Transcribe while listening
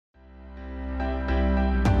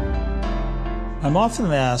I'm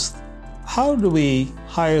often asked, how do we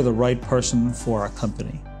hire the right person for our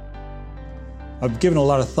company? I've given a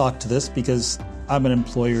lot of thought to this because I'm an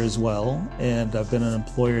employer as well, and I've been an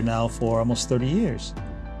employer now for almost 30 years.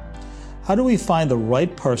 How do we find the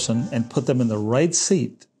right person and put them in the right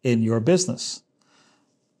seat in your business?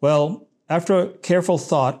 Well, after careful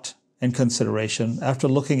thought and consideration, after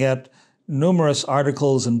looking at numerous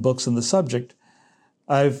articles and books on the subject,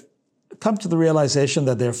 I've come to the realization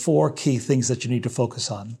that there are four key things that you need to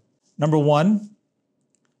focus on. Number one,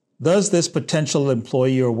 does this potential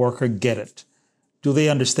employee or worker get it? Do they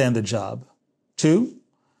understand the job? Two,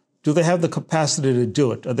 do they have the capacity to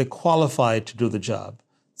do it? Are they qualified to do the job?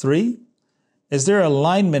 Three, is there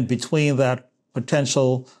alignment between that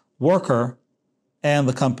potential worker and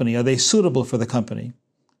the company? Are they suitable for the company?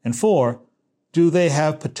 And four, do they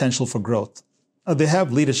have potential for growth? Do they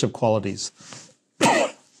have leadership qualities?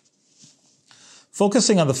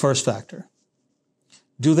 Focusing on the first factor,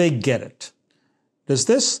 do they get it? Does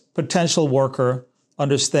this potential worker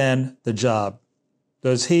understand the job?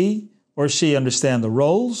 Does he or she understand the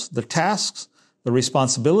roles, the tasks, the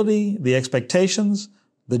responsibility, the expectations,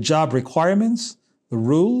 the job requirements, the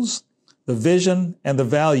rules, the vision, and the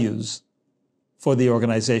values for the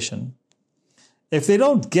organization? If they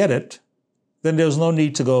don't get it, then there's no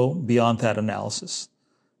need to go beyond that analysis.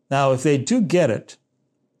 Now, if they do get it,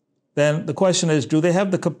 then the question is, do they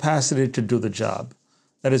have the capacity to do the job?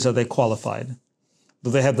 That is, are they qualified? Do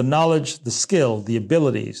they have the knowledge, the skill, the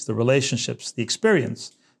abilities, the relationships, the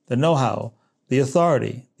experience, the know-how, the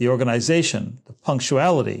authority, the organization, the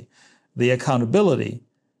punctuality, the accountability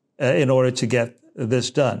in order to get this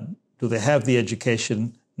done? Do they have the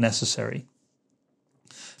education necessary?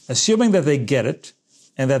 Assuming that they get it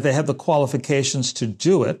and that they have the qualifications to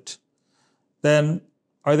do it, then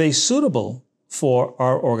are they suitable for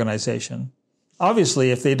our organization? Obviously,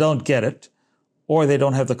 if they don't get it or they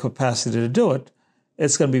don't have the capacity to do it,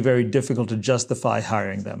 it's going to be very difficult to justify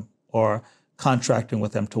hiring them or contracting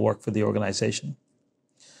with them to work for the organization.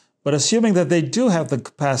 But assuming that they do have the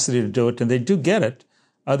capacity to do it and they do get it,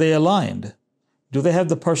 are they aligned? Do they have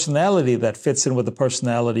the personality that fits in with the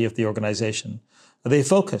personality of the organization? Are they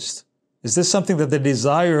focused? Is this something that they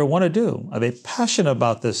desire or want to do? Are they passionate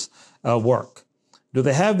about this work? Do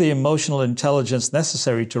they have the emotional intelligence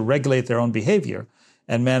necessary to regulate their own behavior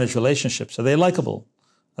and manage relationships? Are they likable?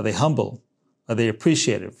 Are they humble? Are they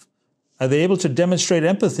appreciative? Are they able to demonstrate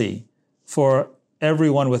empathy for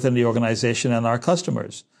everyone within the organization and our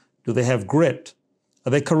customers? Do they have grit?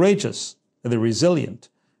 Are they courageous? Are they resilient?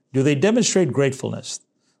 Do they demonstrate gratefulness?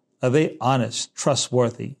 Are they honest,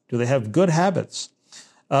 trustworthy? Do they have good habits?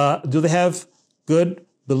 Do they have good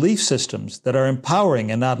belief systems that are empowering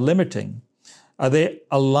and not limiting? Are they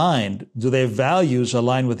aligned? Do their values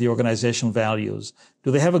align with the organizational values? Do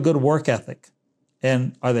they have a good work ethic?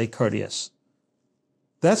 And are they courteous?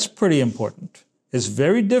 That's pretty important. It's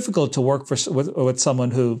very difficult to work with someone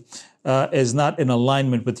who is not in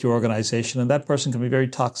alignment with your organization, and that person can be very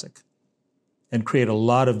toxic and create a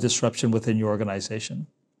lot of disruption within your organization.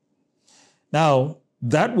 Now,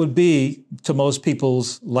 that would be, to most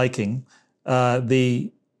people's liking,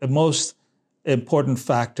 the most important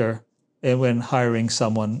factor when hiring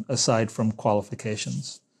someone aside from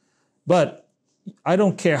qualifications. But I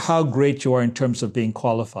don't care how great you are in terms of being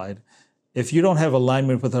qualified. If you don't have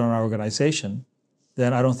alignment within our organization,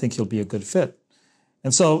 then I don't think you'll be a good fit.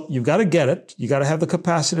 And so you've got to get it. You got to have the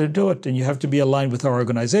capacity to do it, and you have to be aligned with our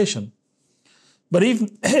organization. But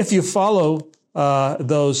even if you follow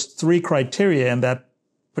those three criteria and that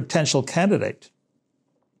potential candidate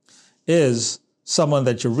is someone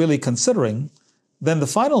that you're really considering, then the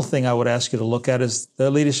final thing I would ask you to look at is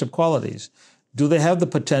their leadership qualities. Do they have the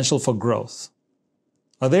potential for growth?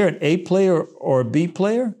 Are they an A player or a B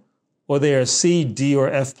player? Or they are a C, D, or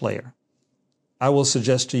F player? I will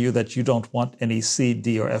suggest to you that you don't want any C,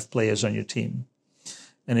 D, or F players on your team.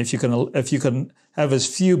 And if you can have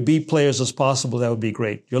as few B players as possible, that would be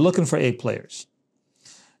great. You're looking for A players.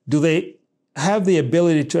 Do they have the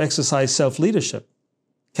ability to exercise self-leadership?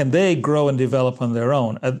 Can they grow and develop on their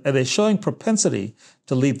own? Are they showing propensity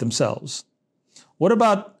to lead themselves? What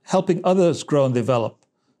about helping others grow and develop?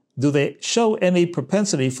 Do they show any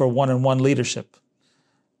propensity for one-on-one leadership?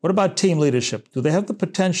 What about team leadership? Do they have the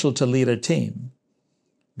potential to lead a team?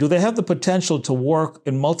 Do they have the potential to work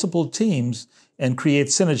in multiple teams and create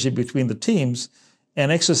synergy between the teams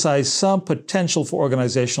and exercise some potential for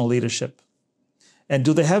organizational leadership? And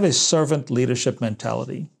do they have a servant leadership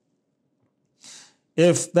mentality?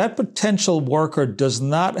 If that potential worker does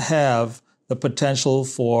not have the potential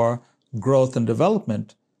for growth and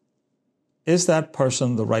development, is that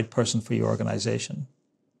person the right person for your organization?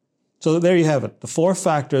 So there you have it, the 4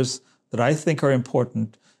 factors that I think are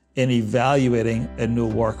important in evaluating a new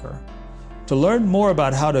worker. To learn more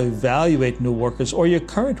about how to evaluate new workers or your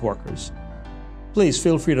current workers, please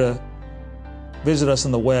feel free to visit us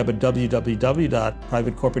on the web at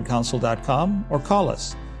www.privatecorporatecounsel.com or call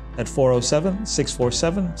us at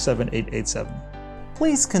 407-647-7887.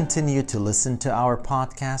 Please continue to listen to our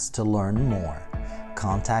podcast to learn more.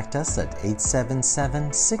 Contact us at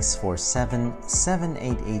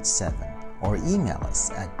 877-647-7887 or email us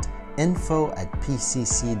at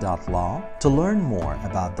info@pcc.law to learn more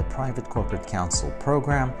about the Private Corporate Counsel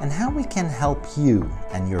program and how we can help you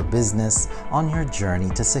and your business on your journey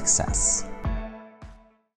to success.